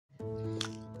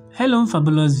Hello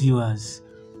fabulous viewers,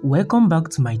 welcome back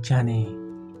to my channel.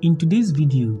 In today's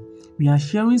video, we are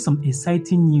sharing some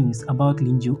exciting news about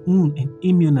Junho and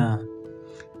Imyoona.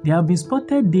 They have been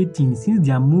spotted dating since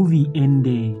their movie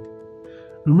ended.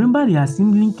 Remember their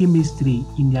sibling chemistry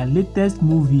in their latest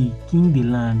movie, King the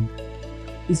Land.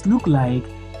 It looks like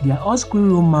their off-screen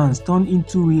romance turned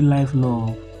into real-life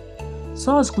love.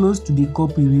 Sources close to the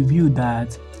couple revealed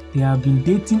that they have been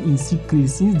dating in secret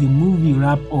since the movie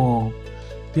wrapped up.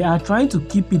 They are trying to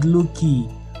keep it low-key,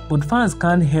 but fans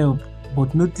can't help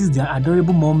but notice their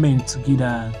adorable moments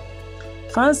together.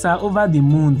 Fans are over the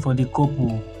moon for the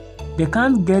couple. They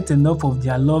can't get enough of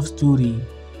their love story,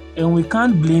 and we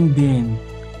can't blame them.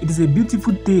 It is a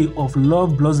beautiful tale of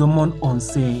love blossoming on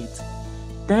set.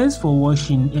 Thanks for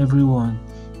watching, everyone.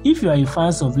 If you are a fan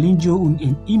of Junho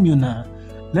and Imyoona,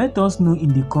 let us know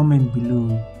in the comment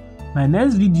below. My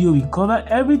next video will cover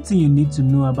everything you need to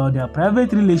know about their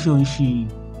private relationship.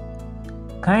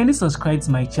 Kindly subscribe to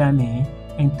my channel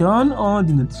and turn on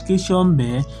the notification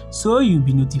bell so you'll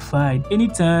be notified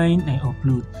anytime I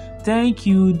upload. Thank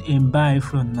you and bye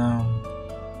from now.